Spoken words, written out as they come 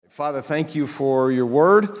Father, thank you for your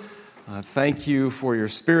word. Thank you for your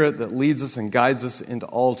spirit that leads us and guides us into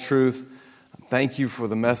all truth. Thank you for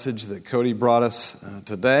the message that Cody brought us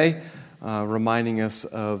today, reminding us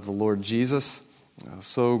of the Lord Jesus.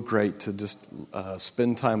 So great to just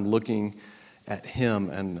spend time looking at him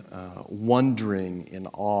and wondering in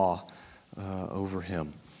awe over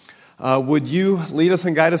him. Would you lead us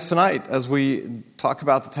and guide us tonight as we talk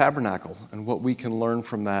about the tabernacle and what we can learn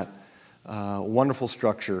from that wonderful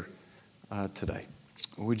structure today?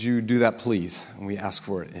 Would you do that, please? And we ask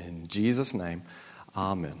for it in Jesus' name.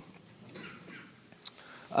 Amen.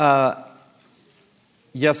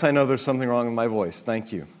 Yes, I know there's something wrong with my voice.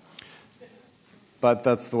 Thank you. But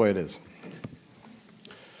that's the way it is.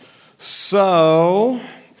 So,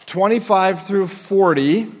 25 through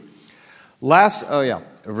 40.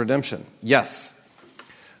 Redemption. Yes.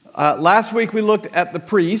 Last week we looked at the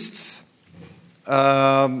priests.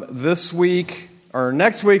 This week, or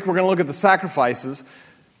next week, we're going to look at the sacrifices.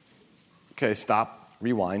 Okay, stop.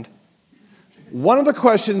 Rewind. One of the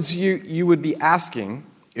questions you would be asking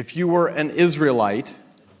if you were an Israelite,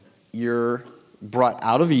 you're brought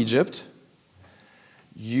out of Egypt,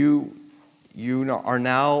 you are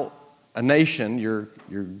now a nation, you're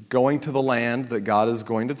going to the land that God is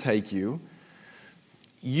going to take you.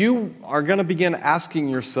 You are going to begin asking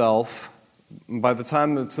yourself, by the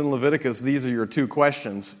time it's in Leviticus, these are your two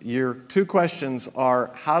questions. Your two questions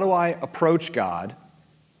are, how do I approach God?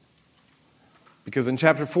 Because in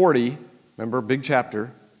chapter 40, remember, big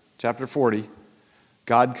chapter 40,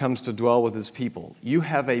 God comes to dwell with his people. You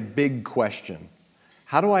have a big question.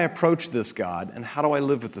 How do I approach this God, and how do I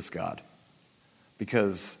live with this God?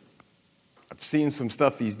 Because I've seen some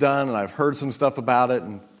stuff he's done, and I've heard some stuff about it,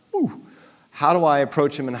 and how do I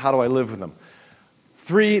approach him, and how do I live with him?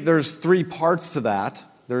 There's three parts to that.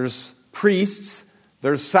 There's priests,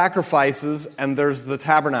 there's sacrifices, and there's the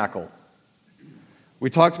tabernacle. We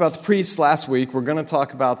talked about the priests last week. We're going to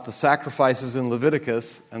talk about the sacrifices in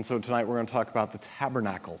Leviticus, and so tonight we're going to talk about the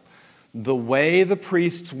tabernacle. The way the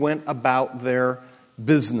priests went about their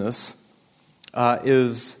business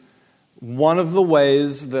is one of the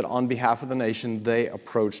ways that on behalf of the nation they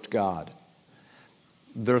approached God.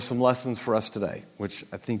 There are some lessons for us today, which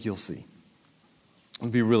I think you'll see.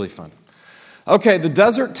 It'll be really fun. Okay, the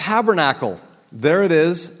desert tabernacle. There it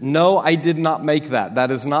is. No, I did not make that. That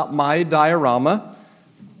is not my diorama.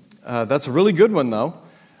 That's a really good one, though.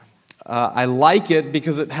 I like it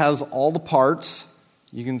because it has all the parts.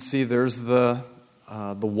 You can see there's the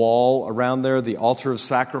wall around there, the altar of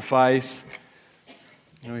sacrifice.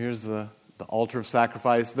 Here's the altar of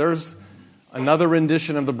sacrifice. There's another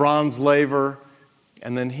rendition of the bronze laver.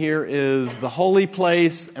 And then here is the holy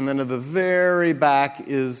place, and then at the very back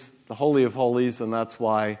is the Holy of Holies, and that's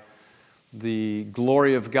why the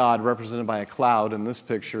glory of God, represented by a cloud in this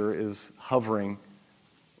picture, is hovering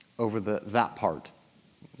over that part,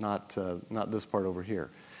 not this part over here.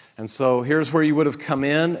 And so here's where you would have come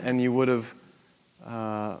in, and you would have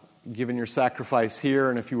given your sacrifice here,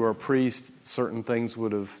 and if you were a priest, certain things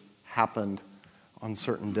would have happened on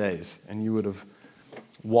certain days, and you would have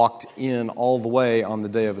walked in all the way on the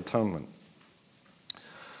Day of Atonement.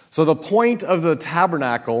 So the point of the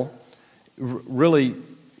tabernacle really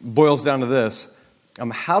boils down to this.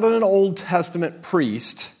 How did an Old Testament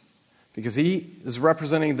priest, because he is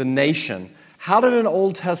representing the nation, how did an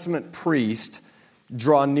Old Testament priest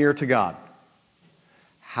draw near to God?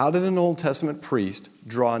 How did an Old Testament priest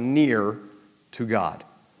draw near to God?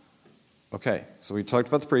 Okay, so we talked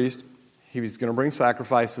about the priest. He was going to bring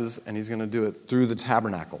sacrifices, and he's going to do it through the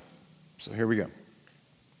tabernacle. So here we go.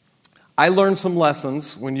 I learned some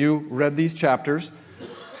lessons when you read these chapters.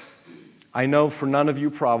 I know for none of you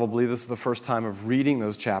probably this is the first time of reading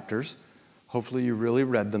those chapters. Hopefully you really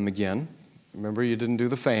read them again. Remember, you didn't do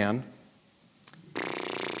the fan.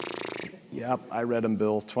 Yep, I read them,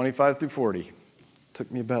 Bill. 25 through 40.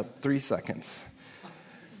 Took me about 3 seconds.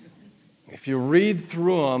 If you read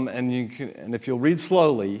through them, and if you'll read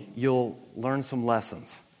slowly, you'll learn some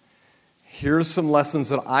lessons. Here's some lessons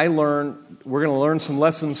that I learned. We're going to learn some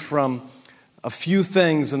lessons from a few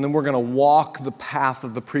things, and then we're going to walk the path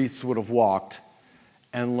that the priests would have walked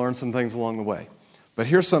and learn some things along the way. But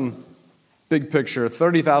here's some big picture,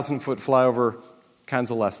 30,000-foot flyover kinds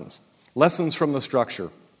of lessons. Lessons from the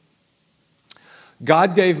structure.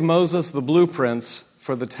 God gave Moses the blueprints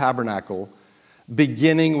for the tabernacle,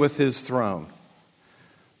 beginning with his throne.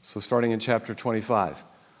 So starting in chapter 25.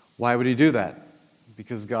 Why would he do that?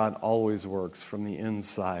 Because God always works from the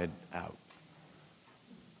inside out.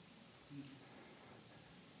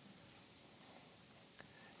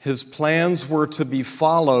 His plans were to be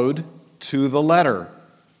followed to the letter.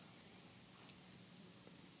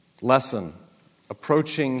 lesson.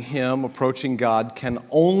 Approaching Him, approaching God, can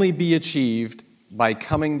only be achieved by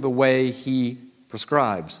coming the way He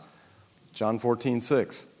prescribes. John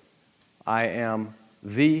 14:6. I am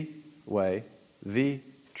the way, the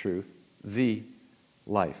truth, the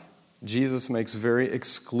life. Jesus makes very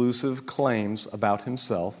exclusive claims about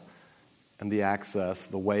Himself and the access,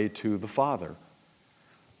 the way to the Father.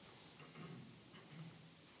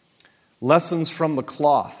 Lessons from the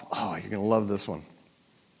cloth. Oh, you're going to love this one.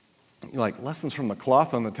 You're like, lessons from the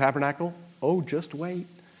cloth on the tabernacle? Oh, just wait.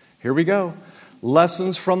 Here we go.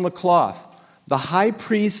 Lessons from the cloth. The high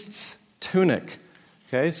priest's tunic.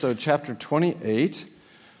 Okay, so chapter 28,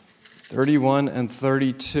 31 and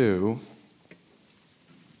 32.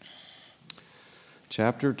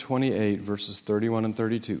 Chapter 28, verses 31 and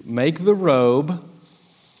 32. Make the robe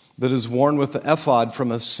that is worn with the ephod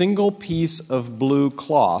from a single piece of blue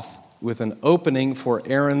cloth with an opening for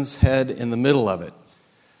Aaron's head in the middle of it.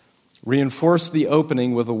 Reinforce the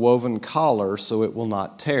opening with a woven collar so it will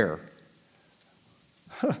not tear.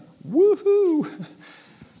 Woohoo!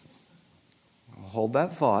 Hold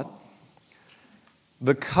that thought.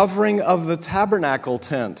 The covering of the tabernacle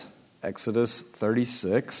tent, Exodus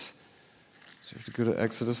 36. So you have to go to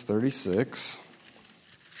Exodus 36.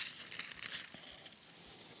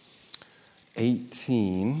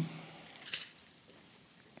 18.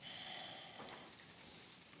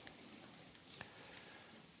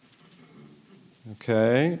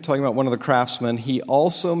 Okay, talking about one of the craftsmen. He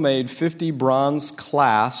also made 50 bronze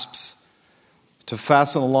clasps to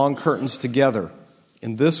fasten the long curtains together.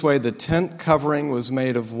 In this way, the tent covering was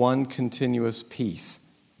made of one continuous piece.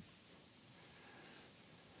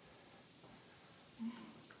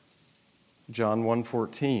 John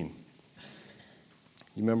 1:14.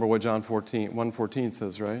 You remember what John 1:14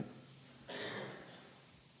 says, right?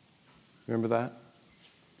 Remember that?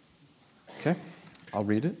 Okay, I'll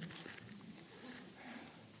read it.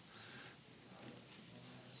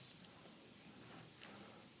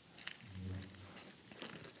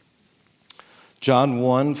 John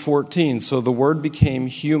 1:14. So the Word became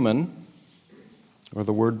human, or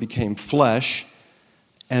the Word became flesh,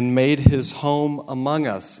 and made His home among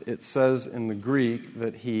us. It says in the Greek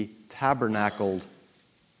that He tabernacled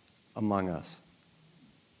among us.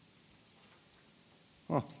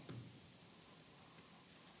 Huh.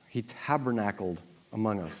 He tabernacled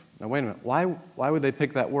among us. Now wait a minute. Why would they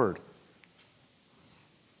pick that word?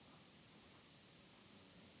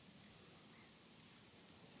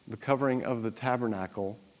 The covering of the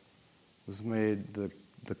tabernacle was made,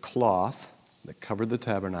 the cloth that covered the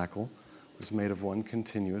tabernacle was made of one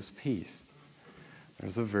continuous piece.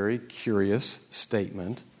 There's a very curious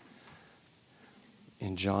statement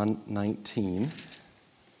in John 19,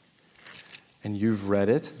 and you've read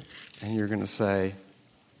it, and you're going to say,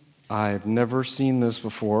 I've never seen this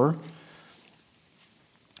before.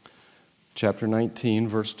 Chapter 19,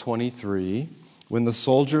 verse 23. When the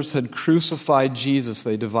soldiers had crucified Jesus,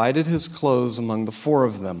 they divided His clothes among the 4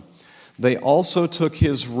 of them. They also took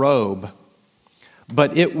His robe,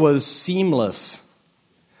 but it was seamless,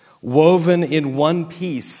 woven in one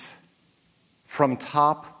piece from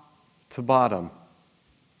top to bottom.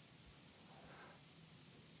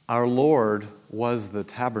 Our Lord was the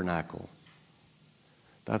tabernacle.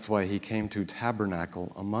 That's why He came to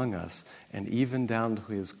tabernacle among us, and even down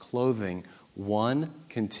to His clothing, one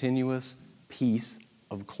continuous piece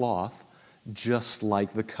of cloth, just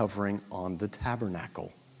like the covering on the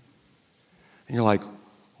tabernacle. And you're like,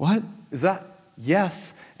 what? Is that?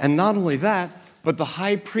 Yes. And not only that, but the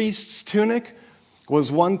high priest's tunic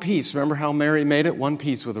was one piece. Remember how Mary made it? One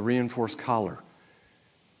piece with a reinforced collar.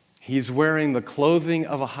 He's wearing the clothing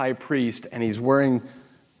of a high priest, and He's wearing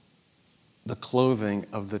the clothing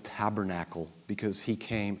of the tabernacle because He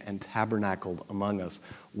came and tabernacled among us.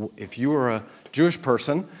 If you were a Jewish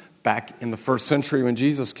person back in the first century when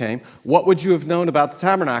Jesus came, what would you have known about the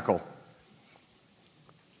tabernacle?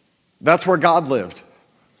 That's where God lived,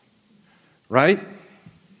 right?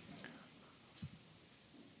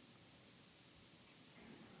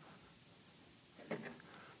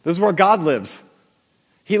 This is where God lives.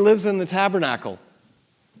 He lives in the tabernacle.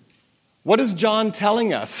 What is John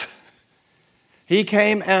telling us? He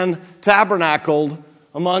came and tabernacled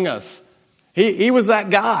among us. He was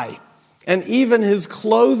that guy. And even His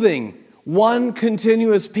clothing, one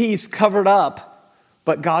continuous piece covered up,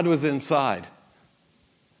 but God was inside.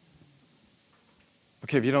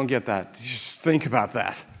 Okay, if you don't get that, just think about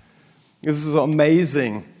that. This is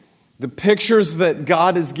amazing. The pictures that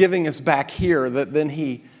God is giving us back here, that then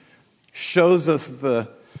He shows us the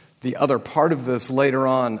the other part of this later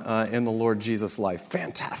on in the Lord Jesus' life.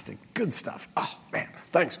 Fantastic. Good stuff. Oh, man.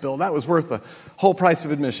 Thanks, Bill. That was worth the whole price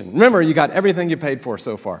of admission. Remember, you got everything you paid for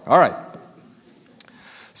so far. All right.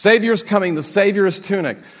 Savior's coming, the Savior's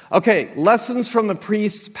tunic. Okay, lessons from the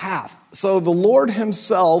priest's path. So the Lord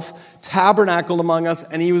himself tabernacled among us,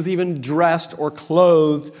 and he was even dressed or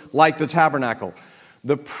clothed like the tabernacle.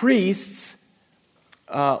 The priests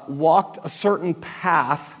walked a certain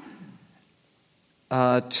path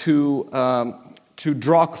to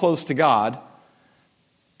draw close to God,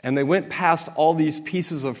 and they went past all these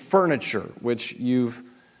pieces of furniture, which you've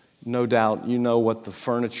no doubt, you know what the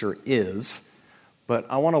furniture is. But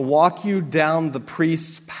I want to walk you down the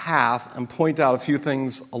priest's path and point out a few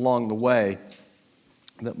things along the way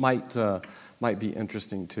that might be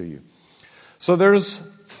interesting to you. So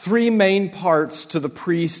there's three main parts to the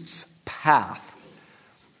priest's path.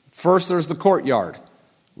 First, there's the courtyard,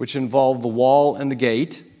 which involved the wall and the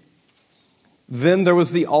gate. Then there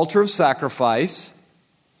was the altar of sacrifice.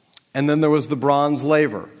 And then there was the bronze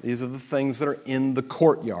laver. These are the things that are in the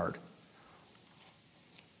courtyard.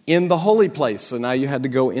 In the holy place, so now you had to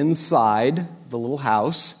go inside the little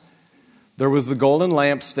house, there was the golden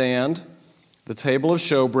lampstand, the table of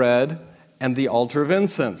showbread, and the altar of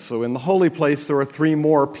incense. So in the holy place, there were three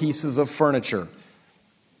more pieces of furniture.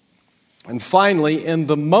 And finally, in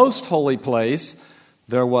the most holy place,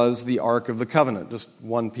 there was the Ark of the Covenant, just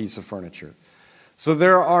one piece of furniture. So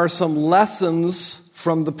there are some lessons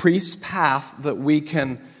from the priest's path that we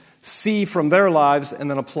can see from their lives and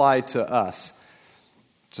then apply to us.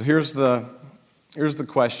 So here's the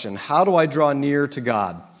question. How do I draw near to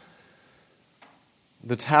God?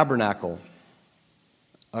 The tabernacle,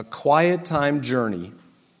 a quiet time journey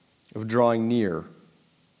of drawing near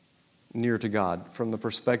to God from the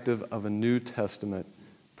perspective of a New Testament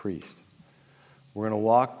priest. We're going to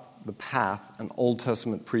walk the path an Old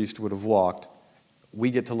Testament priest would have walked. We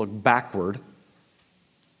get to look backward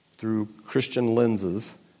through Christian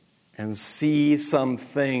lenses and see some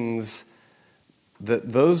things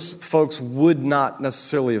that those folks would not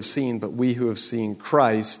necessarily have seen, but we who have seen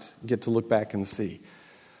Christ get to look back and see.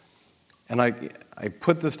 And I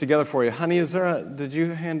put this together for you. Honey, did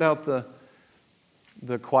you hand out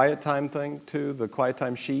the quiet time thing too, the quiet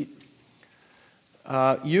time sheet?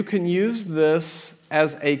 You can use this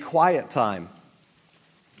as a quiet time.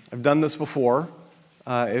 I've done this before.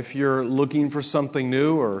 If you're looking for something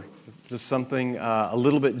new or just something a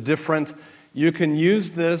little bit different, you can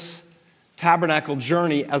use this tabernacle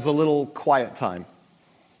journey as a little quiet time.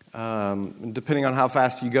 Depending on how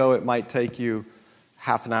fast you go, it might take you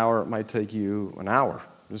half an hour, it might take you an hour.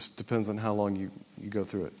 It just depends on how long you go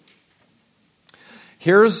through it.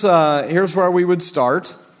 Here's where we would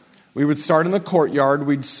start. We would start in the courtyard.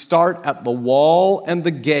 We'd start at the wall and the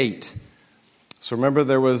gate. So remember,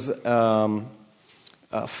 there was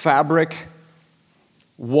a fabric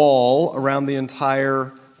wall around the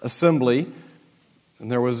entire assembly.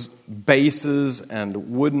 And there was bases and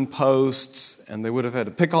wooden posts, and they would have had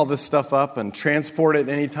to pick all this stuff up and transport it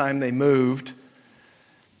anytime they moved.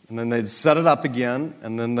 And then they'd set it up again,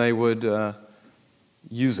 and then they would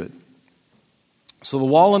use it. So the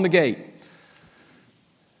wall and the gate.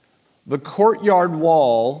 The courtyard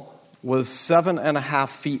wall was 7.5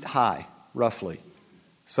 feet high, roughly.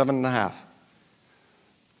 7.5.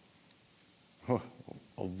 Oh,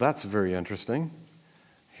 well, that's very interesting.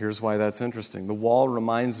 Here's why that's interesting. The wall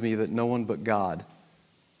reminds me that no one but God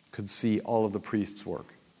could see all of the priest's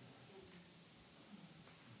work.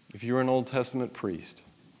 If you were an Old Testament priest,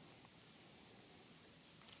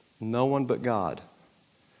 no one but God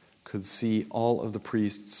could see all of the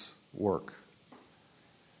priest's work.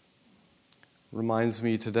 Reminds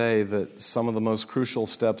me today that some of the most crucial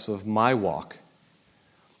steps of my walk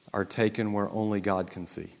are taken where only God can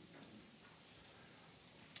see.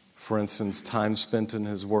 For instance, time spent in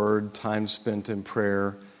His Word, time spent in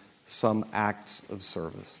prayer, some acts of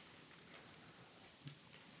service.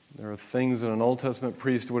 There are things that an Old Testament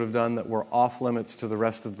priest would have done that were off limits to the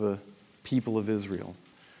rest of the people of Israel.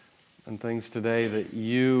 And things today that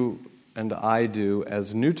you and I do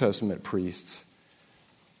as New Testament priests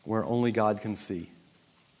where only God can see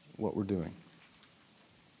what we're doing.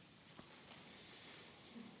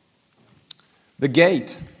 The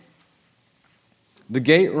gate. The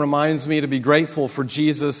gate reminds me to be grateful for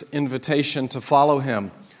Jesus' invitation to follow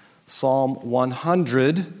Him. Psalm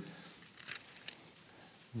 100,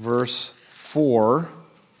 verse 4.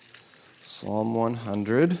 Psalm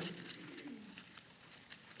 100,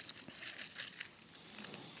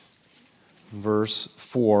 verse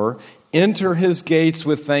 4. Enter His gates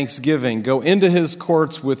with thanksgiving. Go into His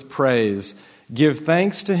courts with praise. Give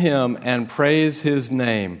thanks to Him and praise His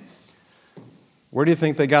name. Where do you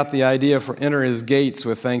think they got the idea for enter his gates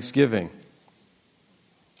with thanksgiving?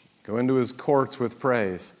 Go into his courts with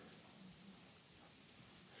praise?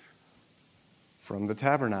 From the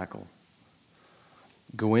tabernacle.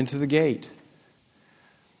 Go into the gate.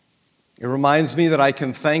 It reminds me that I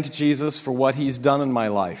can thank Jesus for what he's done in my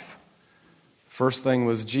life. First thing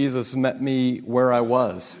was Jesus met me where I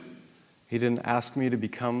was. He didn't ask me to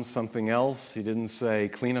become something else. He didn't say,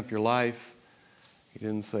 clean up your life. He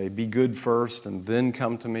didn't say, be good first and then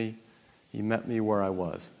come to me. He met me where I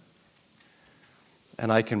was.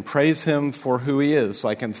 And I can praise him for who he is. So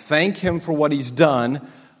I can thank him for what he's done,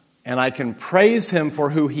 and I can praise him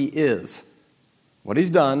for who he is. What he's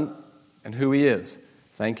done and who he is.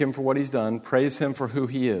 Thank him for what he's done. Praise him for who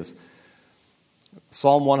he is.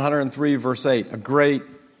 Psalm 103, verse 8, a great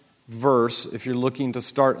verse. If you're looking to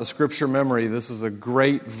start a scripture memory, this is a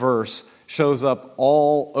great verse. Shows up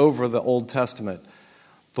all over the Old Testament.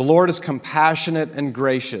 The Lord is compassionate and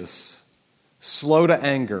gracious, slow to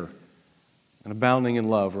anger, and abounding in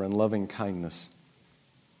love, or in loving kindness.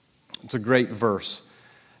 It's a great verse.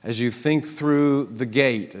 As you think through the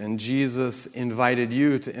gate, and Jesus invited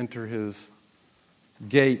you to enter his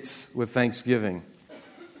gates with thanksgiving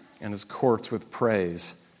and his courts with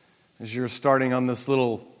praise. As you're starting on this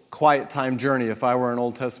little quiet time journey, if I were an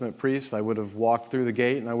Old Testament priest, I would have walked through the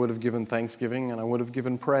gate and I would have given thanksgiving and I would have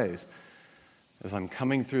given praise. As I'm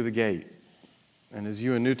coming through the gate, and as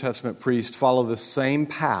you, a New Testament priest, follow the same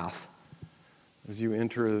path, as you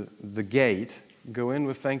enter the gate, go in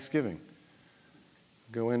with thanksgiving.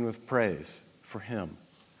 Go in with praise for him.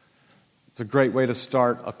 It's a great way to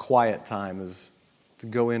start a quiet time, is to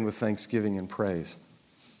go in with thanksgiving and praise.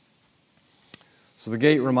 So the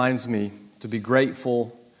gate reminds me to be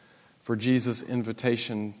grateful for Jesus'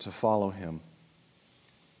 invitation to follow him.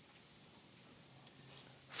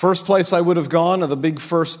 First place I would have gone, or the big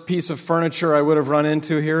first piece of furniture I would have run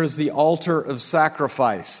into here, is the altar of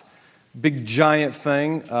sacrifice. Big giant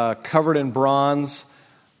thing, covered in bronze,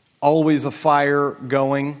 always a fire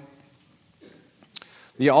going.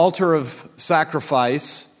 The altar of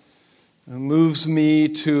sacrifice moves me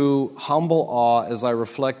to humble awe as I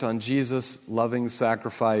reflect on Jesus' loving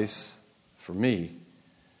sacrifice for me.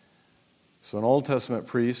 So an Old Testament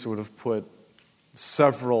priest would have put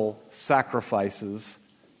several sacrifices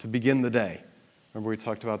to begin the day. Remember we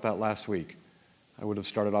talked about that last week. I would have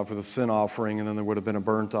started off with a sin offering, and then there would have been a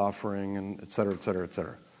burnt offering, and et cetera, et cetera, et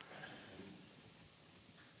cetera.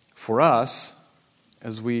 For us,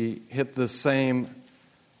 as we hit this same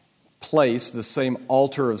place, the same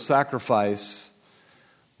altar of sacrifice,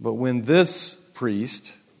 but when this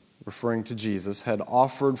priest, referring to Jesus, had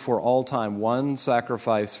offered for all time one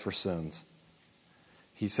sacrifice for sins,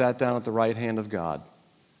 he sat down at the right hand of God,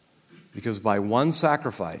 because by one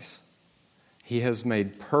sacrifice he has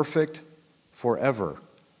made perfect forever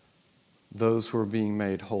those who are being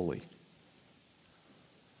made holy.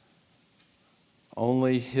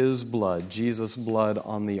 Only his blood, Jesus' blood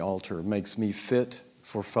on the altar, makes me fit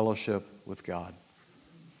for fellowship with God.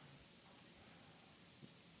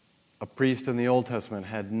 A priest in the Old Testament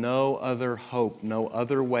had no other hope, no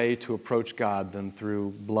other way to approach God than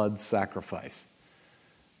through blood sacrifice.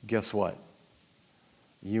 Guess what?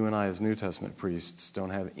 You and I as New Testament priests don't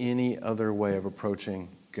have any other way of approaching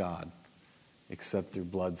God except through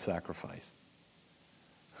blood sacrifice.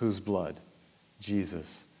 Whose blood?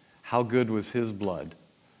 Jesus. How good was his blood?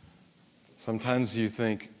 Sometimes you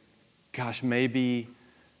think, gosh, maybe,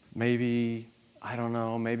 I don't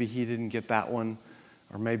know, maybe he didn't get that one.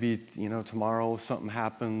 Or maybe, tomorrow something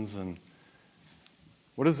happens. And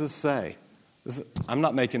what does this say? I'm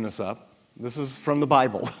not making this up. This is from the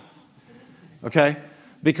Bible. Okay?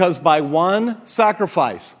 Because by one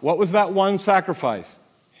sacrifice, what was that one sacrifice?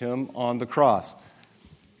 Him on the cross.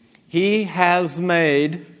 He has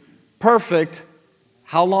made perfect,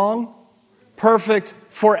 how long? Perfect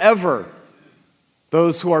forever.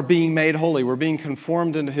 Those who are being made holy. We're being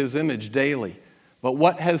conformed into his image daily. But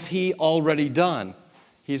what has he already done?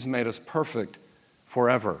 He's made us perfect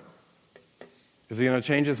forever. Is he going to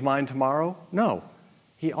change his mind tomorrow? No.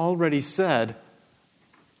 He already said,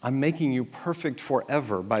 I'm making you perfect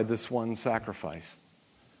forever by this one sacrifice.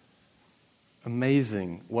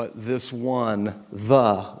 Amazing what this one,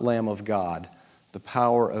 the Lamb of God, the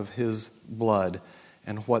power of his blood,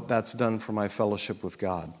 and what that's done for my fellowship with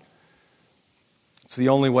God. It's the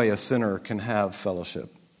only way a sinner can have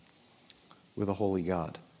fellowship with a holy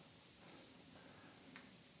God.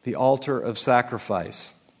 The altar of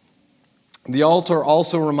sacrifice. The altar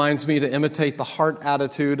also reminds me to imitate the heart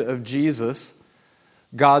attitude of Jesus,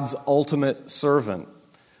 God's ultimate servant.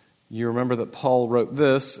 You remember that Paul wrote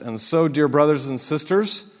this, and so, dear brothers and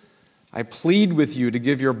sisters, I plead with you to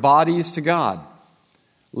give your bodies to God.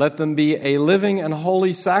 Let them be a living and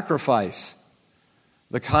holy sacrifice,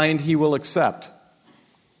 the kind he will accept.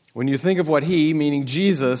 When you think of what he, meaning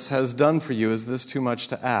Jesus, has done for you, is this too much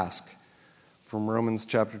to ask? From Romans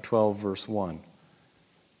chapter 12, verse 1.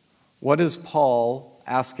 What is Paul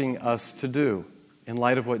asking us to do in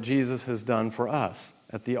light of what Jesus has done for us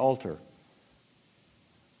at the altar?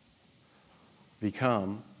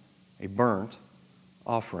 Become a burnt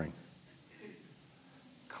offering.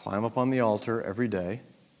 Climb up on the altar every day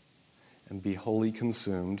and be wholly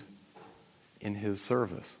consumed in his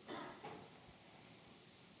service.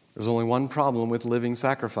 There's only one problem with living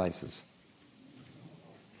sacrifices.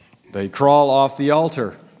 They crawl off the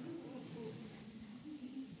altar.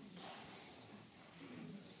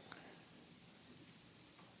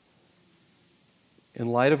 In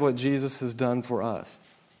light of what Jesus has done for us,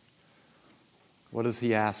 what does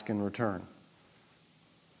he ask in return?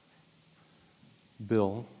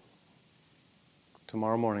 Bill,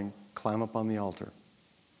 tomorrow morning, climb up on the altar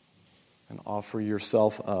and offer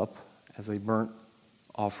yourself up as a burnt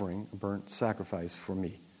offering, a burnt sacrifice for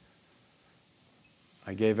me.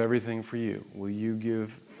 I gave everything for you. Will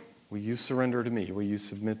you surrender to me? Will you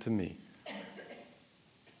submit to me?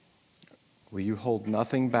 Will you hold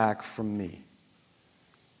nothing back from me?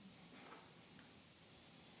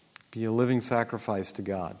 Be a living sacrifice to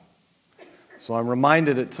God. So I'm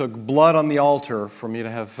reminded it took blood on the altar for me to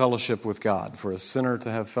have fellowship with God, for a sinner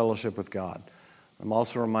to have fellowship with God. I'm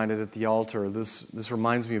also reminded at the altar, this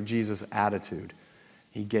reminds me of Jesus' attitude.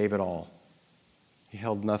 He gave it all. He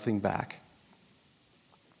held nothing back.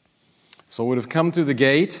 So I would have come through the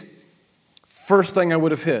gate. First thing I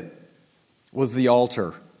would have hit was the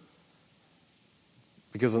altar.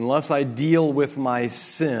 Because unless I deal with my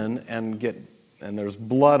sin and there's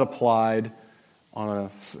blood applied on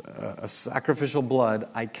a sacrificial blood,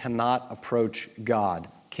 I cannot approach God.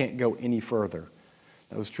 Can't go any further.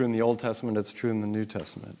 That was true in the Old Testament. It's true in the New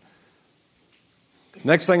Testament.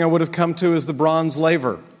 Next thing I would have come to is the bronze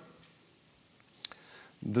laver.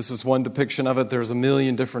 This is one depiction of it. There's a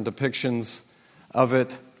million different depictions of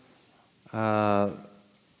it. It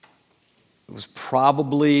was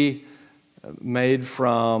probably made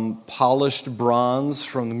from polished bronze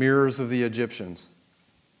from the mirrors of the Egyptians.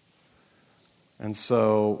 And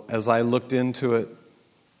so as I looked into it,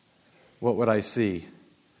 what would I see?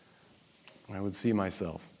 I would see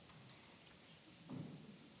myself.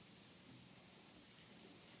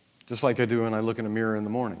 Just like I do when I look in a mirror in the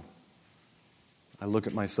morning. I look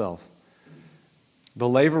at myself. The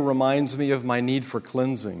laver reminds me of my need for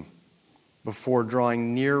cleansing before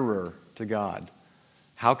drawing nearer to God.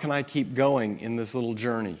 How can I keep going in this little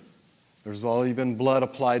journey? There's already been blood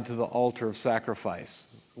applied to the altar of sacrifice.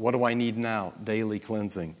 What do I need now? Daily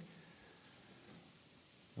cleansing.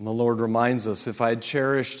 And the Lord reminds us, if I had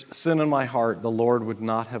cherished sin in my heart, the Lord would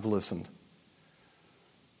not have listened.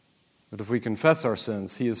 But if we confess our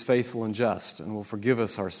sins, he is faithful and just and will forgive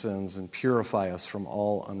us our sins and purify us from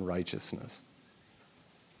all unrighteousness.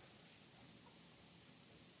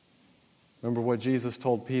 Remember what Jesus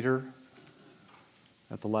told Peter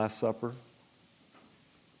at the Last Supper?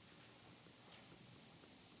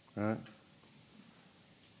 All right?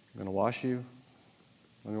 I'm going to wash you.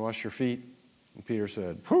 Let me wash your feet. And Peter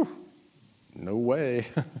said, "Whew, no way.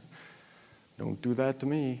 Don't do that to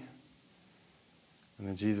me." And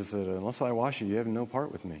then Jesus said, "Unless I wash you, you have no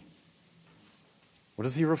part with me." What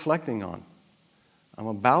is he reflecting on? I'm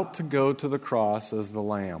about to go to the cross as the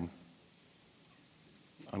lamb.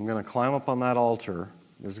 I'm going to climb up on that altar.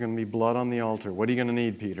 There's going to be blood on the altar. What are you going to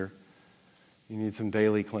need, Peter? You need some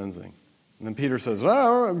daily cleansing. And then Peter says,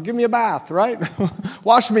 "Oh, give me a bath, right?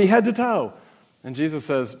 Wash me head to toe." And Jesus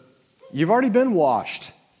says, "You've already been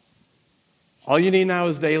washed. All you need now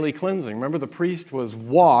is daily cleansing." Remember, the priest was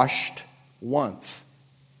washed once.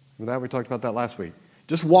 Remember that? We talked about that last week.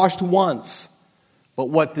 Just washed once. But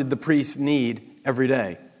what did the priest need every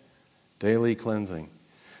day? Daily cleansing.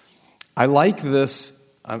 I like this.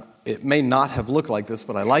 It may not have looked like this,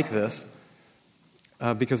 but I like this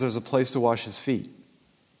because there's a place to wash his feet.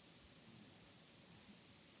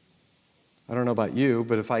 I don't know about you,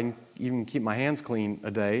 but if I even keep my hands clean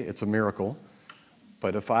a day, it's a miracle.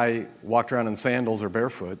 But if I walked around in sandals or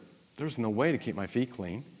barefoot, there's no way to keep my feet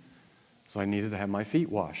clean. So I needed to have my feet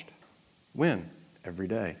washed. When? Every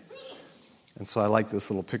day. And so I like this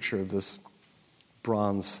little picture of this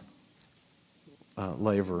bronze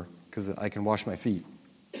laver because I can wash my feet.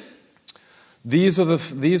 These are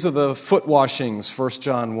the foot washings, 1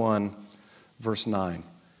 John 1, verse 9.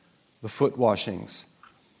 The foot washings.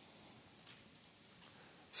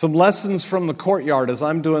 Some lessons from the courtyard as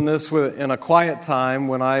I'm doing this in a quiet time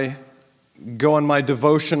when I go on my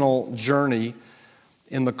devotional journey,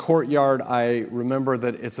 in the courtyard, I remember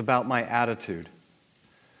that it's about my attitude.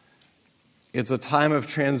 It's a time of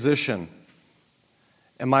transition.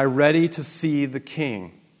 Am I ready to see the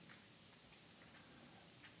King?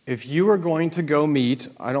 If you are going to go meet,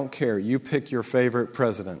 I don't care, you pick your favorite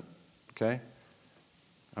president, okay?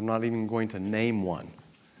 I'm not even going to name one.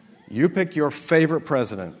 You pick your favorite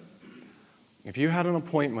president. If you had an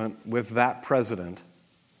appointment with that president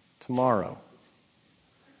tomorrow,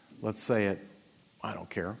 let's say at, I don't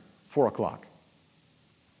care, 4 o'clock.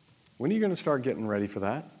 When are you going to start getting ready for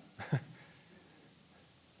that?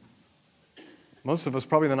 Most of us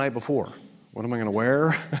probably the night before. What am I going to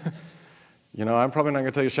wear? I'm probably not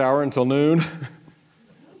going to take a shower until noon.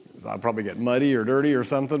 I'll probably get muddy or dirty or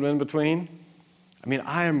something in between.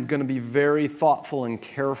 I am going to be very thoughtful and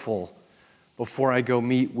careful before I go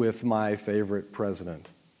meet with my favorite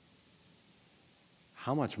president.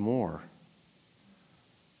 How much more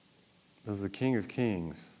does the King of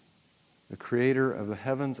Kings, the creator of the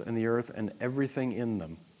heavens and the earth and everything in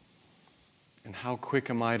them, and how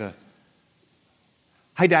quick am I to,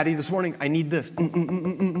 hi, Daddy, this morning I need this.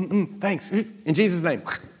 Thanks. In Jesus' name.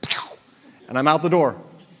 And I'm out the door.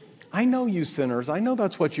 I know you sinners. I know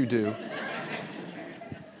that's what you do.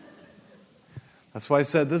 That's why I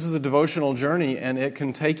said this is a devotional journey, and it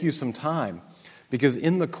can take you some time. Because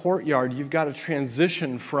in the courtyard, you've got to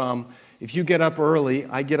transition from, if you get up early,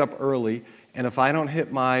 I get up early, and if I don't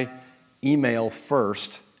hit my email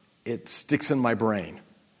first, it sticks in my brain.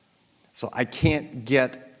 So I can't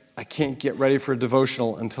get ready for a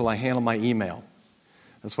devotional until I handle my email.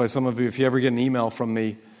 That's why some of you, if you ever get an email from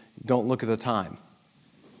me, don't look at the time.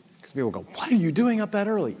 Because people go, what are you doing up that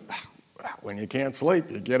early? When you can't sleep,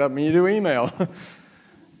 you get up and you do email.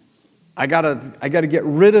 I gotta get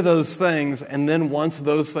rid of those things, and then once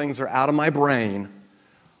those things are out of my brain,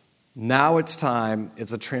 now it's time,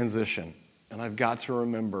 it's a transition. And I've got to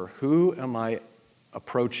remember, who am I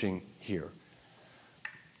approaching here?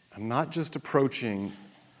 I'm not just approaching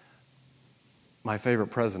my favorite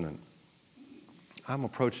president. I'm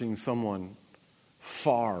approaching someone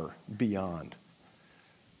far beyond.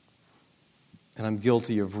 And I'm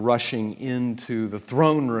guilty of rushing into the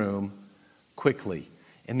throne room quickly.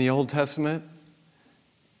 In the Old Testament,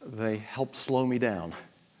 they helped slow me down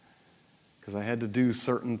because I had to do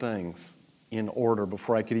certain things in order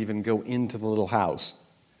before I could even go into the little house.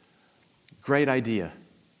 Great idea.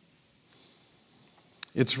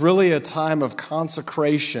 It's really a time of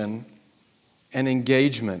consecration and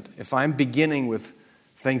engagement. If I'm beginning with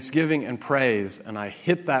thanksgiving and praise and I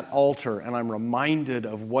hit that altar and I'm reminded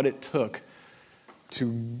of what it took to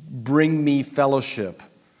bring me fellowship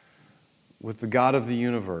with the God of the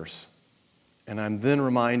universe. And I'm then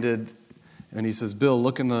reminded, and he says, Bill,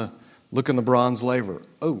 look in the bronze laver.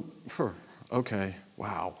 Oh, okay,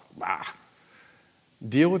 wow.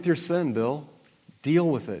 Deal with your sin, Bill. Deal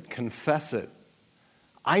with it. Confess it.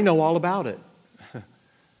 I know all about it.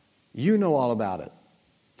 You know all about it.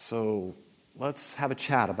 So let's have a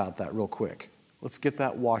chat about that real quick. Let's get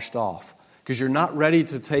that washed off. Because you're not ready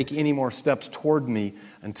to take any more steps toward me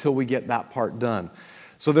until we get that part done.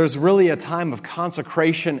 So there's really a time of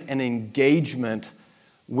consecration and engagement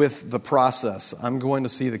with the process. I'm going to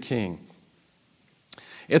see the King.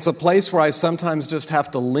 It's a place where I sometimes just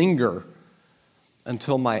have to linger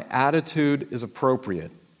until my attitude is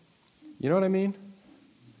appropriate. You know what I mean?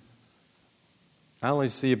 I only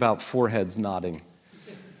see about 4 heads nodding.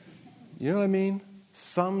 You know what I mean?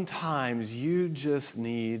 Sometimes you just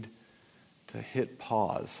need to hit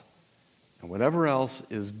pause. And whatever else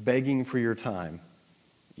is begging for your time,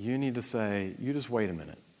 you need to say, you just wait a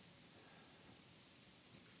minute.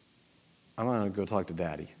 I'm going to go talk to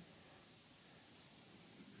Daddy.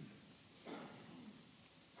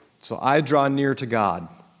 So I draw near to God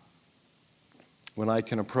when I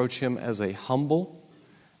can approach him as a humble,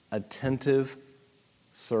 attentive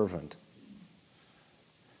servant.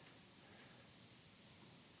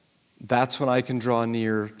 That's when I can draw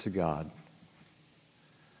near to God.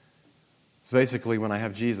 It's basically when I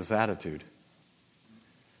have Jesus' attitude.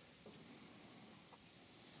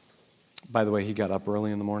 By the way, he got up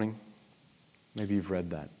early in the morning. Maybe you've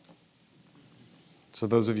read that. So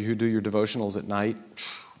those of you who do your devotionals at night,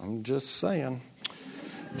 I'm just saying,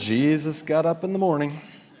 Jesus got up in the morning.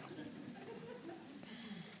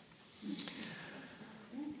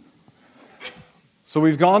 So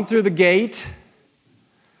we've gone through the gate,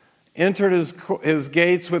 entered his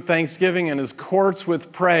gates with thanksgiving and his courts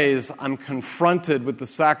with praise. I'm confronted with the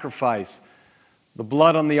sacrifice, the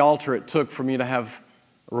blood on the altar it took for me to have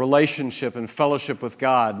a relationship and fellowship with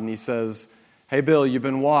God. And he says, Hey, Bill, you've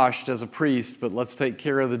been washed as a priest, but let's take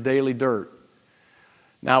care of the daily dirt.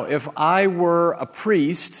 Now, if I were a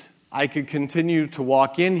priest, I could continue to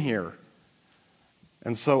walk in here.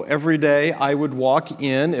 And so every day I would walk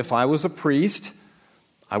in. If I was a priest,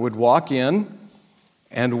 I would walk in,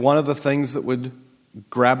 and one of the things that would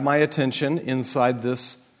grab my attention inside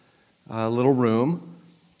this little room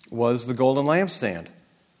was the golden lampstand.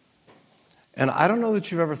 And I don't know that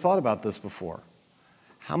you've ever thought about this before.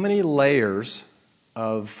 How many layers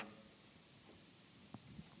of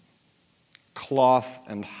cloth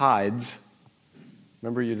and hides?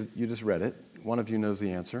 Remember, you just read it. One of you knows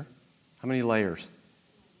the answer. How many layers?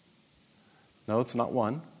 No, it's not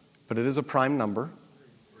one, but it is a prime number.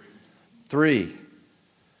 3.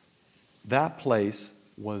 That place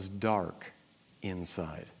was dark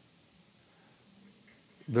inside.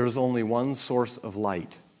 There's only one source of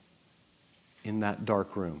light in that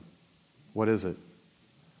dark room. What is it?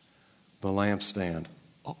 The lampstand.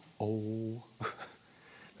 Uh-oh.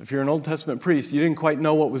 If you're an Old Testament priest, you didn't quite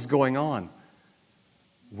know what was going on.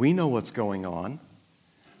 We know what's going on.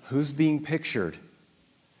 Who's being pictured?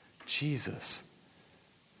 Jesus.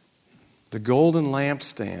 The golden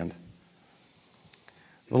lampstand.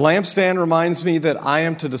 The lampstand reminds me that I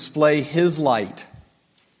am to display His light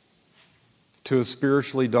to a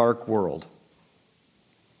spiritually dark world.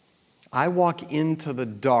 I walk into the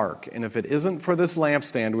dark, and if it isn't for this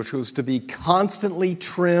lampstand, which was to be constantly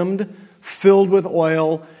trimmed, filled with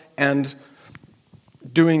oil, and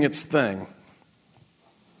doing its thing,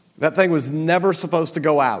 that thing was never supposed to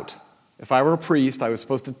go out. If I were a priest, I was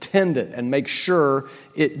supposed to tend it and make sure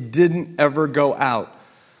it didn't ever go out.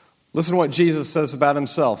 Listen to what Jesus says about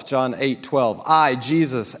Himself, John 8:12. I,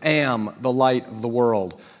 Jesus, am the light of the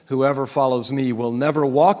world. Whoever follows me will never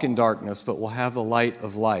walk in darkness, but will have the light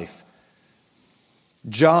of life.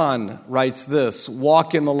 John writes this,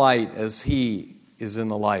 walk in the light as He is in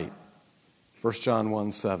the light. 1 John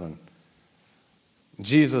 1:7.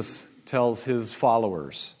 Jesus tells His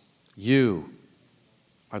followers, you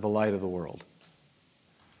are the light of the world.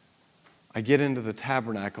 I get into the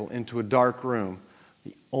tabernacle, into a dark room.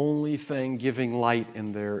 The only thing giving light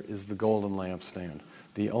in there is the golden lampstand.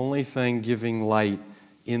 The only thing giving light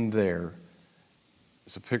in there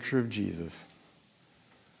is a picture of Jesus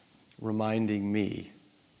reminding me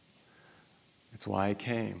it's why I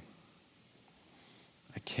came.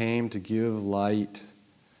 I came to give light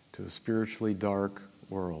to a spiritually dark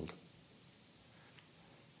world.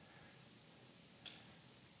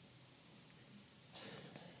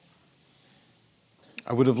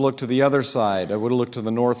 I would have looked to the other side. I would have looked to the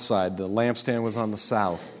north side. The lampstand was on the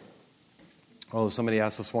south. Oh, somebody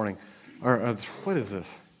asked this morning, what is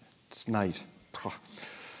this? It's night.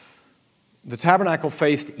 The tabernacle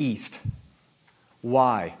faced east.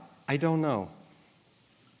 Why? I don't know.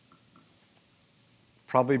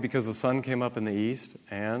 Probably because the sun came up in the east,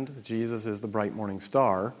 and Jesus is the bright morning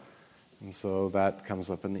star, and so that comes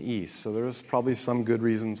up in the east. So there's probably some good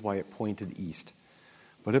reasons why it pointed east.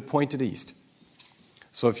 But it pointed east.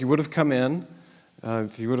 So if you would have come in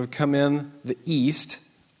the east,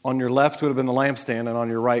 on your left would have been the lampstand, and on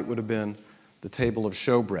your right would have been the table of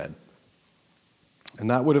showbread. And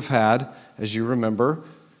that would have had, as you remember,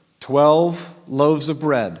 12 loaves of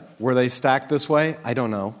bread. Were they stacked this way? I don't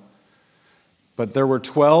know. But there were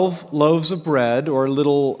 12 loaves of bread, or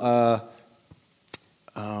little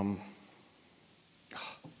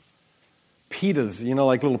pitas,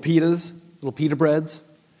 like little pitas, little pita breads.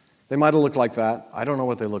 They might have looked like that. I don't know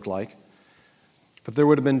what they looked like. But there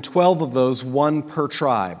would have been 12 of those, one per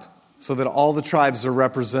tribe, so that all the tribes are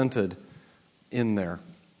represented in there.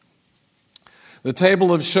 The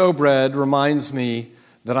table of showbread reminds me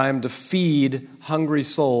that I am to feed hungry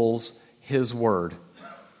souls His word.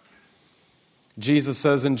 Jesus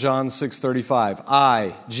says in John 6:35,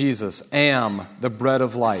 I, Jesus, am the bread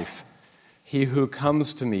of life. He who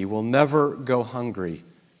comes to me will never go hungry.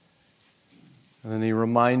 And then He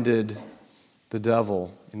reminded the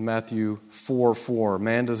devil in Matthew 4:4,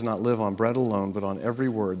 man does not live on bread alone, but on every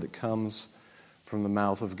word that comes from the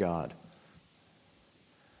mouth of God.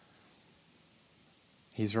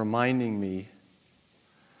 He's reminding me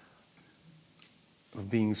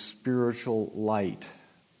of being spiritual light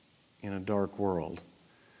in a dark world.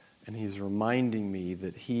 And He's reminding me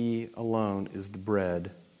that He alone is the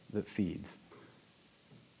bread that feeds.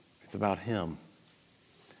 It's about Him.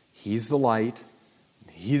 He's the light.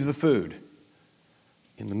 He's the food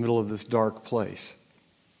in the middle of this dark place.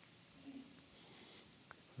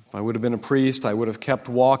 If I would have been a priest, I would have kept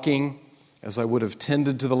walking as I would have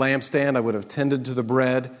tended to the lampstand. I would have tended to the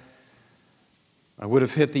bread. I would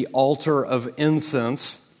have hit the altar of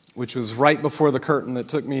incense which was right before the curtain that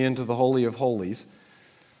took me into the Holy of Holies.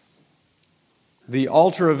 The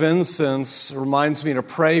altar of incense reminds me to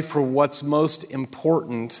pray for what's most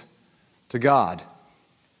important to God.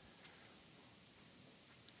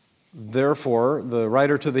 Therefore, the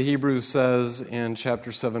writer to the Hebrews says in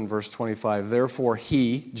chapter 7, verse 25, therefore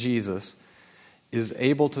he, Jesus, is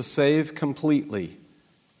able to save completely.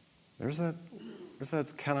 There's that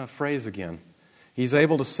kind of phrase again. He's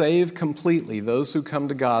able to save completely those who come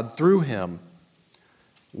to God through him.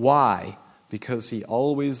 Why? Because he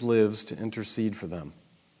always lives to intercede for them.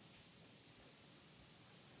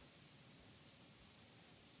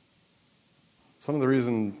 Some of the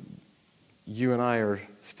reason you and I are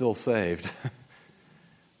still saved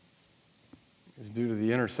is due to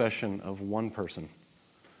the intercession of one person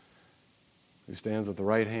who stands at the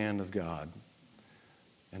right hand of God,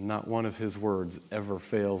 and not one of his words ever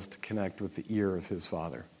fails to connect with the ear of his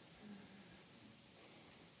Father.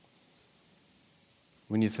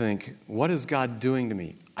 When you think, what is God doing to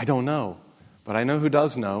me? I don't know, but I know who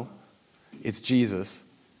does know. It's Jesus,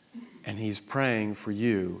 and he's praying for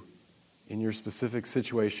you in your specific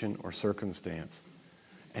situation or circumstance.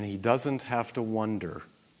 And he doesn't have to wonder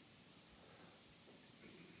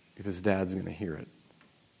if his dad's going to hear it.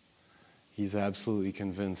 He's absolutely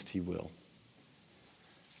convinced he will.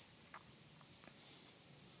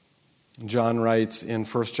 John writes in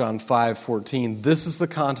 1 John 5:14, this is the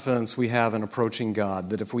confidence we have in approaching God,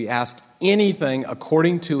 that if we ask anything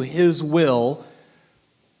according to his will,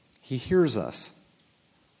 he hears us.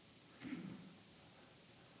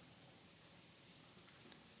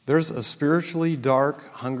 There's a spiritually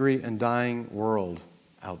dark, hungry, and dying world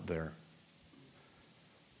out there.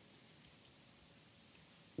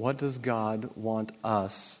 What does God want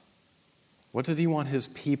us, what did he want his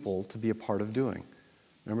people to be a part of doing?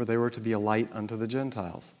 Remember, they were to be a light unto the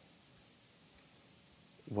Gentiles.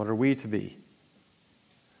 What are we to be?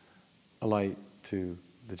 A light to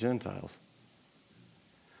the Gentiles.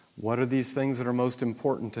 What are these things that are most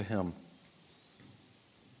important to him?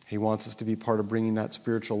 He wants us to be part of bringing that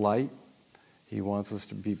spiritual light. He wants us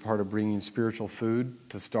to be part of bringing spiritual food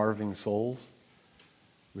to starving souls,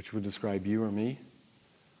 which would describe you or me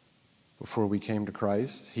before we came to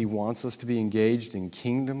Christ. He wants us to be engaged in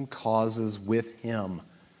kingdom causes with him,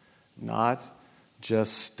 not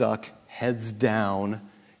just stuck heads down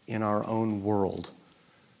in our own world.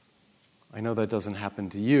 I know that doesn't happen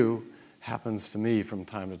to you. It happens to me from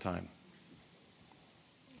time to time.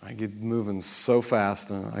 I get moving so fast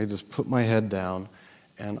and I just put my head down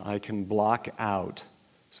and I can block out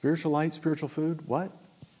spiritual light, spiritual food. What?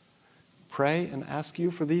 Pray and ask you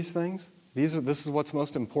for these things? This is what's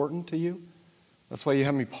most important to you? That's why you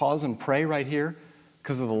have me pause and pray right here?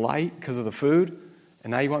 Because of the light, because of the food? And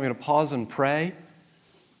now you want me to pause and pray?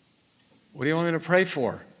 What do you want me to pray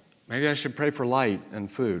for? Maybe I should pray for light and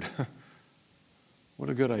food. What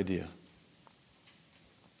a good idea.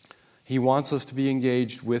 He wants us to be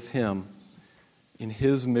engaged with him in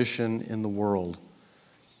his mission in the world.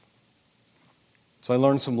 So I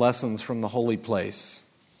learned some lessons from the holy place.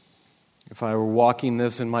 If I were walking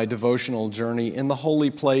this in my devotional journey, in the holy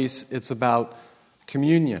place, it's about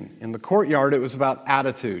communion. In the courtyard, it was about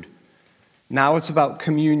attitude. Now it's about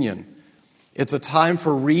communion. It's a time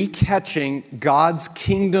for recatching God's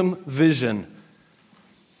kingdom vision.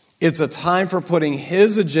 It's a time for putting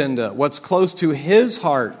his agenda, what's close to his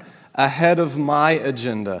heart, ahead of my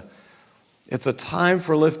agenda. It's a time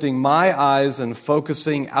for lifting my eyes and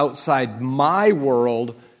focusing outside my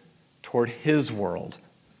world toward his world.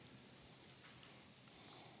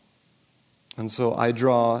 And so I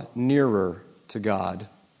draw nearer to God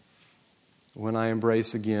when I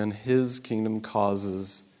embrace again his kingdom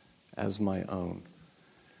causes as my own.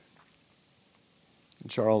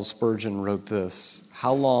 Charles Spurgeon wrote this,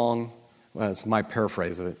 how long, well, it's my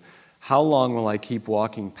paraphrase of it, how long will I keep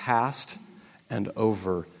walking past and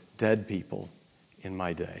over dead people in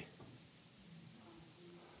my day?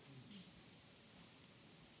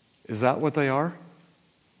 Is that what they are?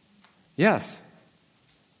 Yes.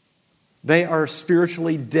 They are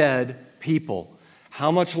spiritually dead people. How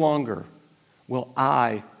much longer will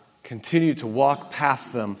I continue to walk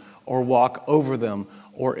past them or walk over them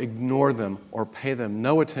or ignore them or pay them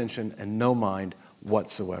no attention and no mind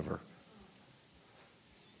whatsoever?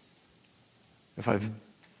 If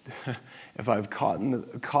I've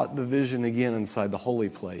caught the vision again inside the holy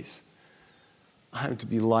place, I'm to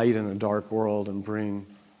be light in a dark world and bring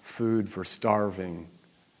food for starving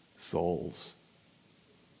souls.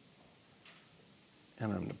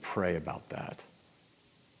 And I'm to pray about that.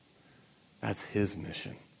 That's his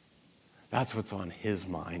mission. That's what's on his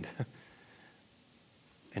mind.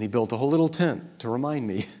 And he built a whole little tent to remind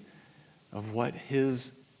me of what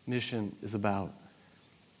his mission is about.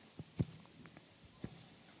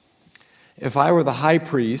 If I were the high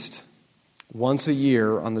priest, once a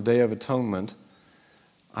year on the Day of Atonement,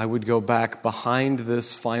 I would go back behind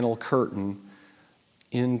this final curtain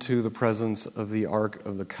into the presence of the Ark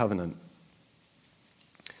of the Covenant.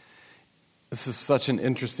 This is such an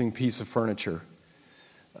interesting piece of furniture.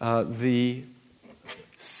 The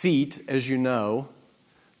seat, as you know,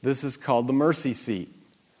 this is called the mercy seat.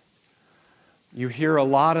 You hear a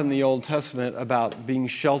lot in the Old Testament about being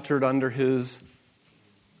sheltered under his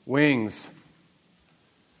wings.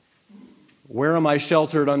 Where am I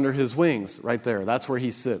sheltered under his wings? Right there. That's where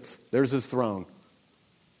he sits. There's his throne.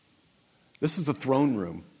 This is the throne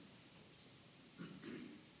room.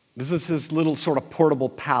 This is his little sort of portable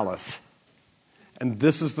palace. And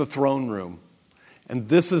this is the throne room. And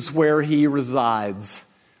this is where he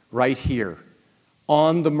resides, right here,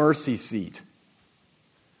 on the mercy seat.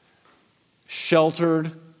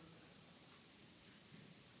 Sheltered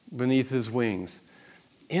beneath his wings.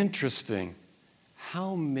 Interesting.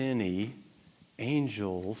 How many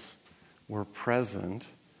angels were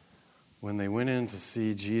present when they went in to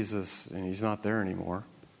see Jesus and he's not there anymore?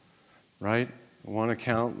 Right? One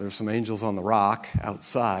account, there's some angels on the rock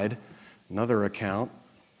outside. Another account,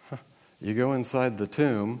 you go inside the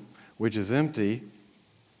tomb, which is empty,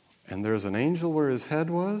 and there's an angel where his head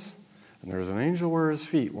was, and there's an angel where his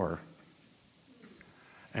feet were.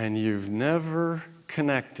 And you've never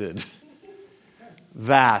connected.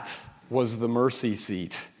 That was the mercy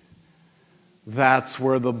seat. That's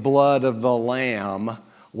where the blood of the Lamb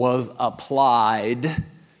was applied,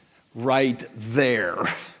 right there.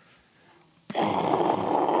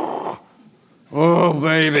 Oh,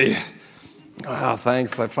 baby. Oh,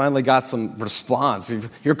 thanks. I finally got some response.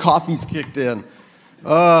 Your coffee's kicked in.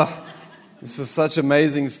 This is such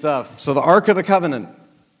amazing stuff. So the Ark of the Covenant.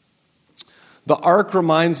 The Ark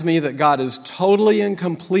reminds me that God is totally and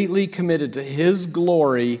completely committed to his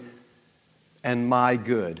glory and my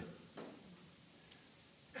good.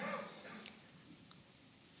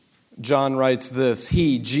 John writes this,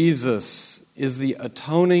 he, Jesus, is the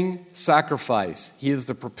atoning sacrifice. He is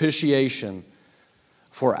the propitiation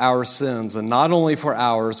for our sins, and not only for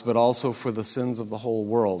ours, but also for the sins of the whole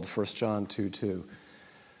world, 1 John 2:2.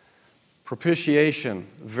 Propitiation,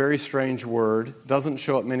 very strange word, doesn't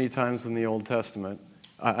show up many times in the Old Testament.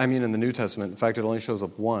 In the New Testament. In fact, it only shows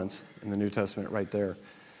up once in the New Testament right there.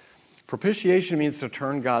 Propitiation means to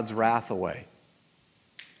turn God's wrath away.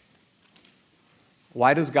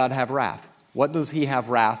 Why does God have wrath? What does he have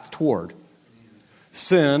wrath toward?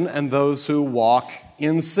 Sin and those who walk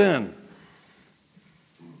in sin.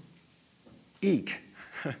 Eek.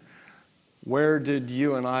 Where did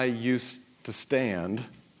you and I used to stand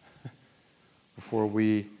before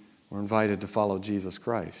we were invited to follow Jesus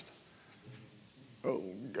Christ? Oh,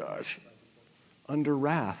 gosh. Under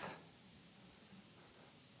wrath.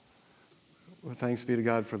 Well, thanks be to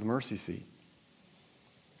God for the mercy seat.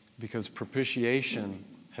 Because propitiation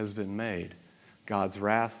has been made. God's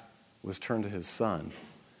wrath was turned to his Son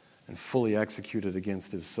and fully executed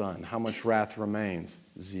against his Son. How much wrath remains?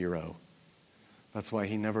 0. That's why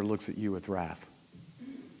he never looks at you with wrath.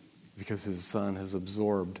 Because his Son has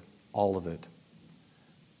absorbed all of it.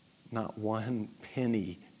 Not one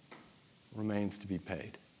penny remains to be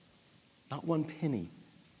paid. Not one penny.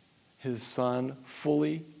 His Son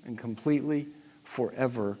fully and completely,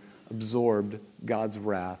 forever absorbed God's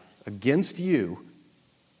wrath against you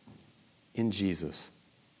in Jesus,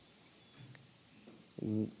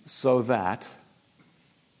 so that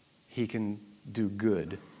he can do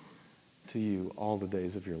good to you all the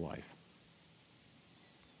days of your life.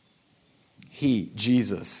 He,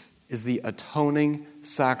 Jesus, is the atoning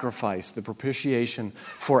sacrifice, the propitiation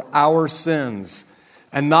for our sins.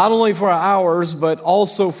 And not only for ours, but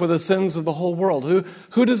also for the sins of the whole world.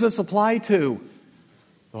 Who does this apply to?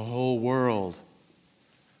 The whole world.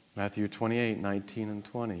 Matthew 28, 19 and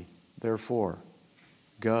 20. Therefore,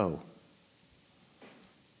 go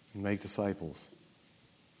and make disciples.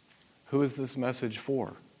 Who is this message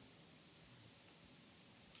for?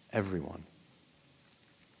 Everyone.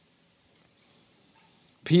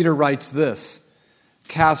 Peter writes this,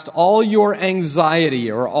 cast all your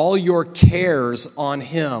anxiety or all your cares on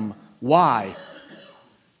him. Why?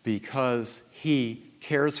 Because he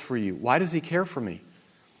cares for you. Why does he care for me?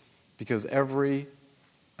 Because every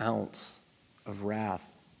ounce of wrath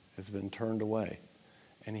has been turned away.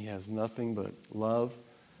 And he has nothing but love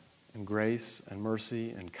and grace and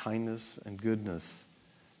mercy and kindness and goodness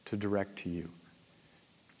to direct to you.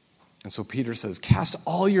 And so Peter says, cast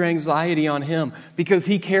all your anxiety on him because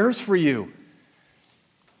he cares for you.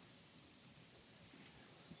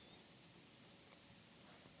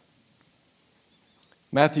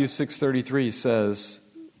 Matthew 6:33 says,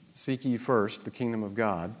 "Seek ye first the kingdom of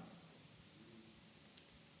God,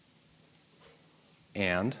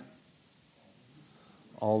 and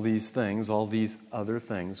all these things, all these other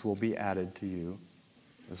things will be added to you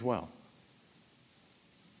as well."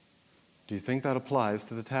 Do you think that applies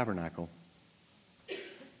to the tabernacle?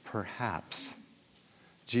 Perhaps.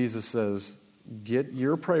 Jesus says, get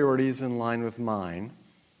your priorities in line with mine.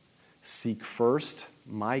 Seek first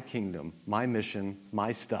my kingdom, my mission,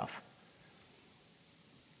 my stuff.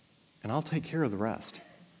 And I'll take care of the rest.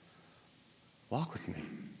 Walk with me.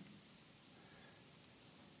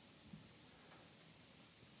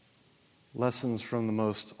 Lessons from the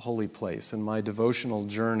most holy place. In my devotional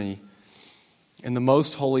journey, in the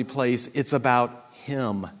most holy place, it's about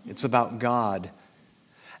Him. It's about God.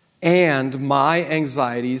 And my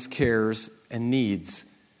anxieties, cares, and needs.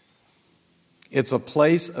 It's a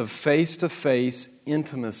place of face-to-face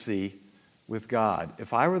intimacy with God.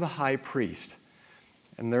 If I were the high priest,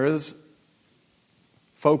 and there is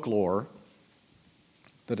folklore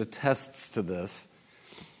that attests to this,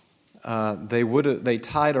 they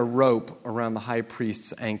tied a rope around the high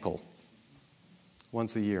priest's ankle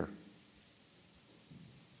once a year.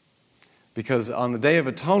 Because on the Day of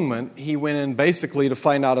Atonement, he went in basically to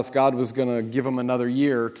find out if God was going to give them another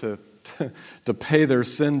year to pay their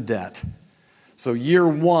sin debt. So year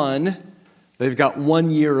one, they've got 1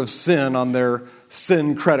 year of sin on their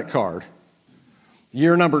sin credit card.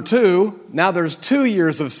 Year number 2, now there's 2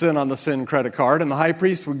 years of sin on the sin credit card, and the high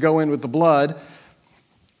priest would go in with the blood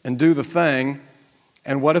and do the thing.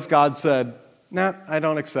 And what if God said, "Nah, I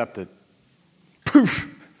don't accept it"?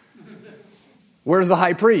 Poof! Where's the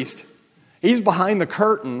high priest? He's behind the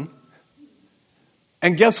curtain.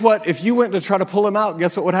 And guess what? If you went to try to pull him out,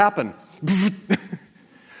 guess what would happen?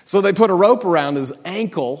 So they put a rope around his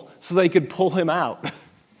ankle so they could pull him out.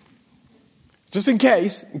 Just in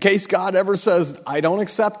case God ever says, "I don't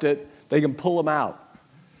accept it," they can pull him out.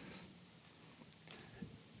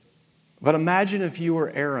 But imagine if you were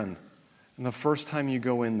Aaron and the first time you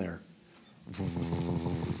go in there. I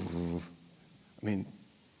mean,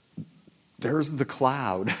 there's the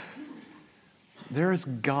cloud. There's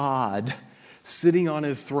God sitting on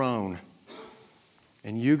his throne.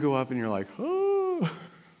 And you go up and you're like, oh.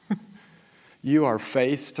 You are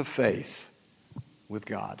face to face with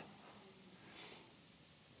God.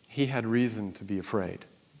 He had reason to be afraid.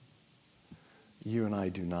 You and I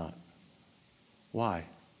do not. Why?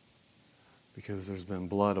 Because there's been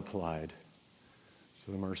blood applied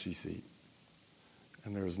to the mercy seat.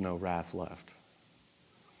 And there is no wrath left.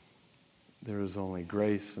 There is only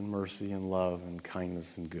grace and mercy and love and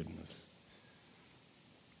kindness and goodness.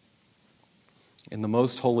 In the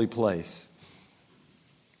most holy place,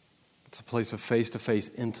 it's a place of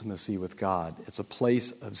face-to-face intimacy with God. It's a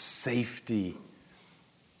place of safety,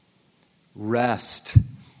 rest,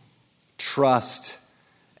 trust,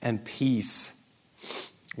 and peace,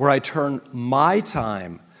 where I turn my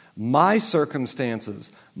time, my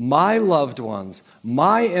circumstances, my loved ones,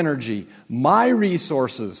 my energy, my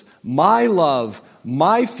resources, my love,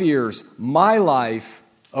 my fears, my life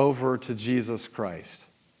over to Jesus Christ.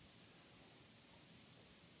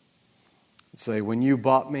 Say, when you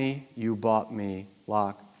bought me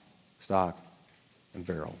lock, stock, and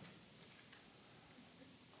barrel.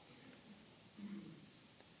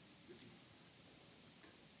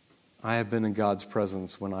 I have been in God's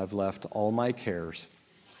presence when I've left all my cares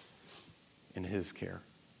in His care.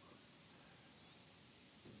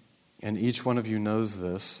 And each one of you knows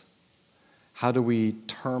this. How do we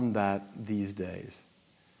term that these days?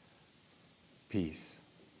 Peace.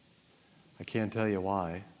 I can't tell you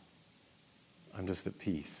why. I'm just at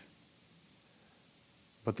peace.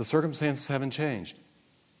 But the circumstances haven't changed.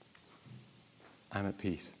 I'm at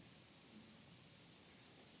peace.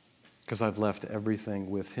 Because I've left everything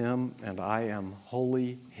with Him and I am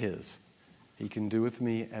wholly His. He can do with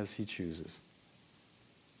me as He chooses.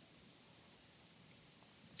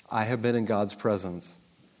 I have been in God's presence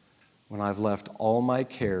when I've left all my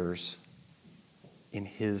cares in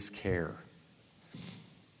His care.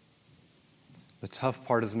 The tough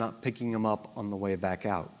part is not picking them up on the way back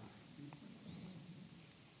out.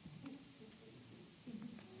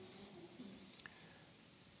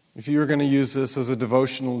 If you were going to use this as a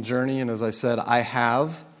devotional journey, and as I said, I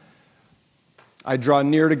draw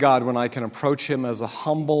near to God when I can approach Him as a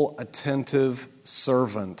humble, attentive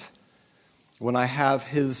servant. When I have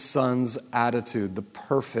His Son's attitude, the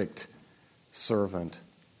perfect servant,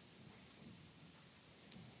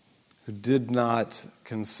 who did not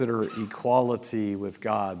consider equality with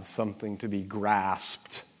God something to be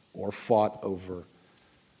grasped or fought over,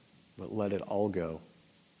 but let it all go,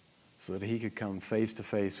 so that he could come face to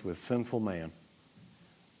face with sinful man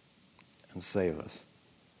and save us.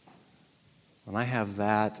 When I have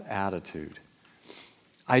that attitude,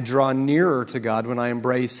 I draw nearer to God when I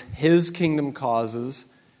embrace his kingdom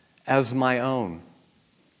causes as my own.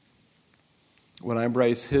 When I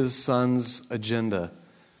embrace his Son's agenda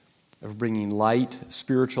of bringing light,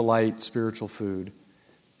 spiritual food,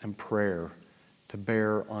 and prayer to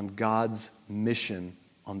bear on God's mission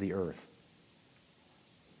on the earth.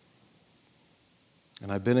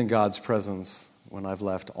 And I've been in God's presence when I've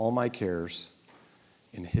left all my cares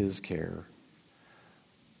in his care.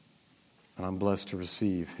 And I'm blessed to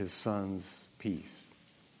receive his Son's peace.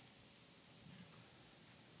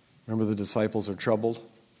 Remember, the disciples are troubled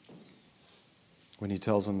when he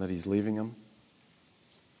tells them that he's leaving them.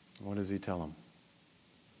 What does he tell them?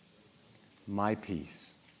 My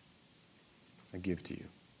peace I give to you.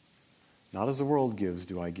 Not as the world gives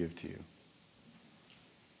do I give to you.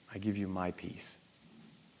 I give you my peace.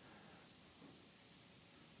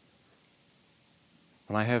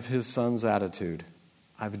 When I have his Son's attitude,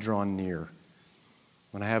 I've drawn near.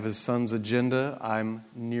 When I have his Son's agenda, I'm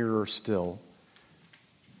nearer still.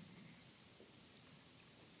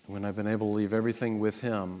 When I've been able to leave everything with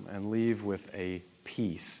him and leave with a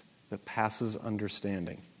peace that passes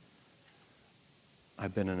understanding,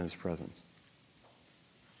 I've been in his presence.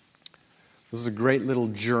 This is a great little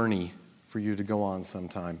journey for you to go on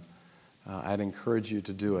sometime. I'd encourage you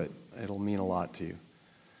to do it. It'll mean a lot to you.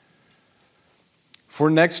 For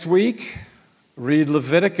next week, read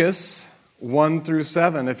Leviticus 1 through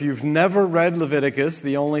 7. If you've never read Leviticus,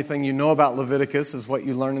 the only thing you know about Leviticus is what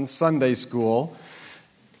you learn in Sunday school.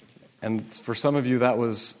 And for some of you, that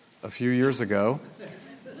was a few years ago.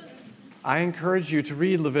 I encourage you to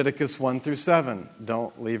read Leviticus 1 through 7.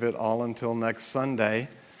 Don't leave it all until next Sunday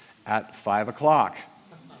at 5 o'clock.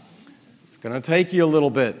 It's going to take you a little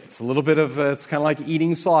bit. It's kind of like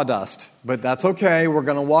eating sawdust, but that's okay. We're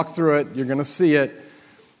going to walk through it. You're going to see it.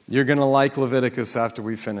 You're going to like Leviticus after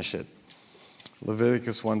we finish it.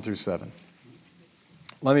 Leviticus 1 through 7.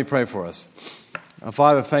 Let me pray for us.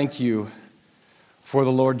 Father, thank you for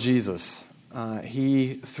the Lord Jesus.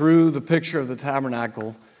 He, through the picture of the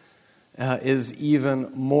tabernacle, is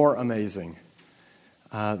even more amazing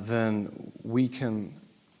than we can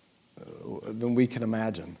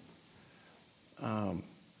imagine.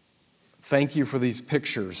 Thank you for these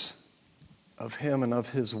pictures of him and of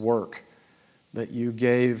his work that you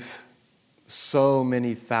gave so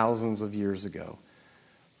many thousands of years ago,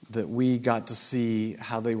 that we got to see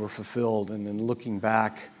how they were fulfilled. And in looking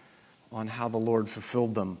back on how the Lord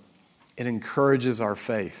fulfilled them, it encourages our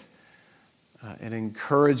faith. It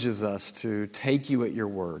encourages us to take you at your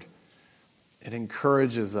word. It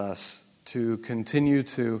encourages us to continue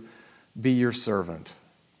to be your servant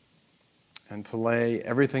and to lay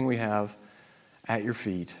everything we have at your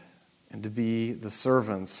feet and to be the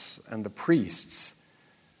servants and the priests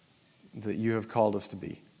that you have called us to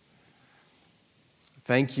be.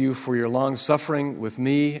 Thank you for your long suffering with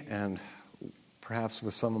me and perhaps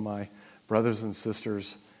with some of my brothers and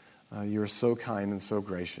sisters. You are so kind and so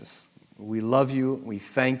gracious. We love you. We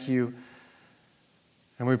thank you.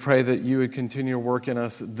 And we pray that you would continue to work in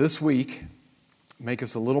us this week, make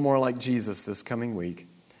us a little more like Jesus this coming week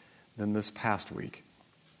than this past week.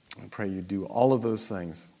 I pray you do all of those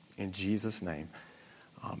things in Jesus' name.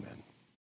 Amen.